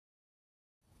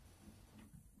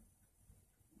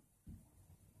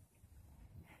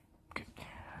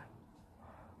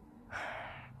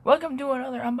Welcome to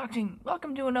another unboxing.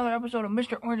 Welcome to another episode of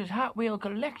MrOranges HotWheel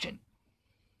collection.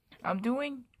 I'm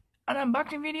doing an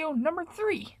unboxing video number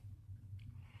 3.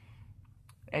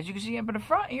 As you can see up in the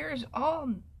front here is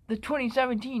all the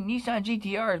 2017 Nissan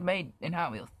GTRs made in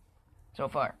Hot Wheels so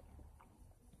far.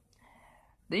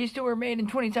 These two were made in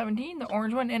 2017, the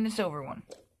orange one and the silver one.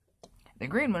 The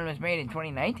green one was made in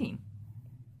 2019.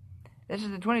 This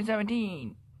is the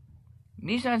 2017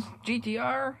 Nissan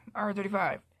GTR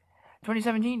R35.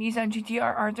 2017 Nissan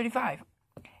GTR R35.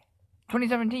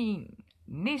 2017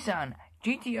 Nissan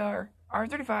GTR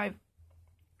R35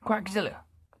 Quadzilla.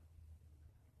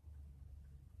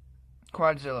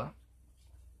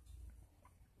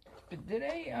 But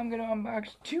today I'm going to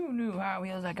unbox 2 new Hot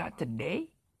Wheels I got today.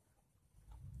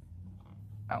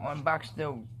 I'll unbox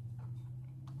the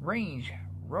Range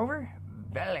Rover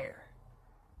Velar.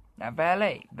 Not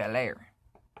Valet, Velar.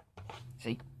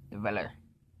 See? The Velar.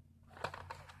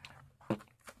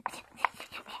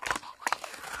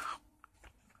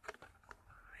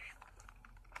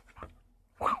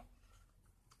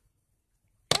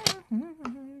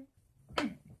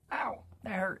 Ow,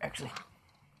 that hurt actually.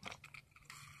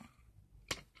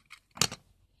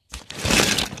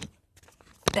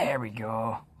 There we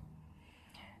go.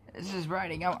 This is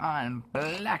riding out on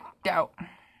blacked out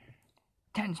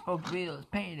 10-spoke wheels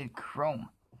painted chrome.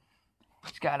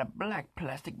 It's got a black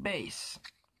plastic base,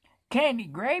 candy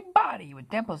gray body with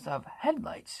dimples of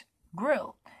headlights,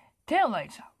 grille,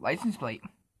 taillights, license plate,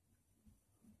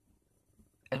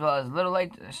 as well as little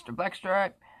light, black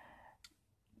stripe,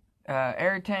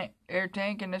 air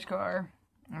tank in this car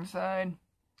on the side,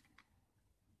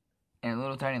 and a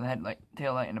little tiny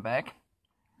tail light in the back.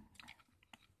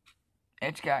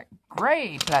 It's got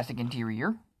gray plastic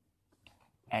interior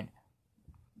and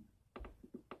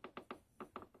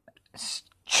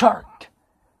charked,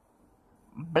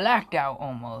 blacked out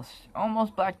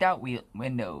almost blacked out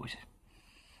windows.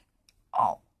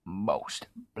 Almost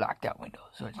blacked out windows.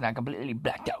 So it's not completely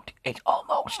blacked out. It's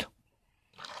almost.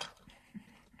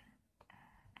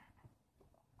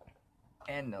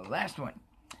 And the last one,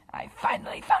 I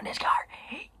finally found this car.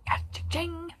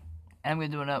 Ching! And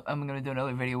I'm gonna do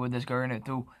another video with this car in it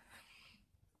too,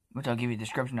 which I'll give you a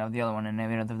description of the other one in the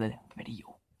end of the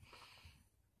video.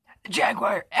 The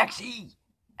Jaguar XE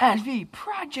SV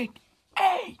Project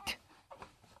 8.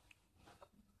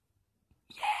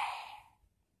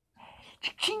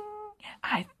 Yeah! Ching!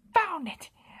 I found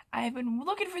it. I have been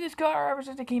looking for this car ever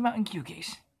since it came out in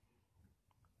Q-Case.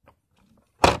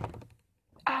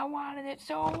 I wanted it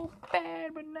so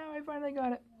bad, but now I finally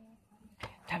got it.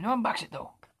 Time to unbox it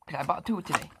though, because I bought 2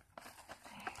 today.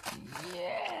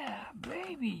 Yeah,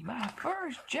 baby, my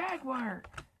first Jaguar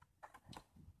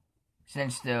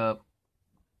since the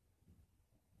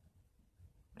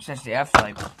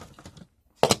F-Type.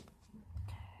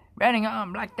 Riding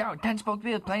on blacked out 10-spoke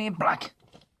wheels, plenty in black.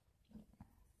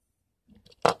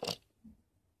 It's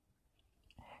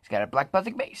got a black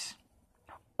plastic base,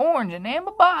 orange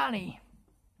enamel body,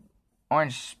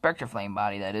 orange Spectra Flame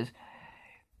body that is.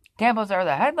 Tampos are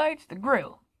the headlights, the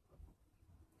grille,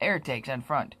 air tanks on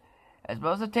front, as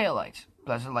well as the tail lights,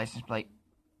 plus the license plate,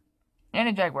 and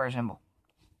a Jaguar symbol.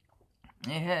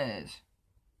 It has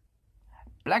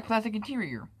black plastic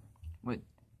interior with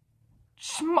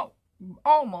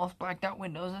almost blacked out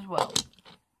windows as well.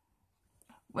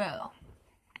 Well,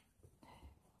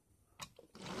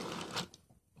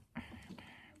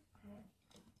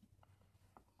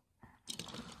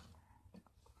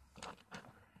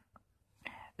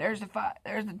 there's the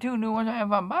 2 new ones I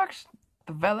have unboxed,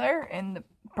 the Velar and the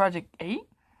Project 8.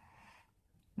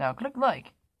 Now click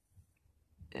like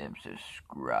and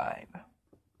subscribe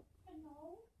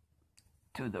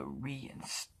to the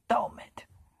reinstallment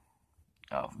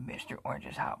of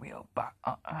MrOranges Hot Wheel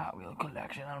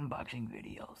collection unboxing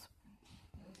videos.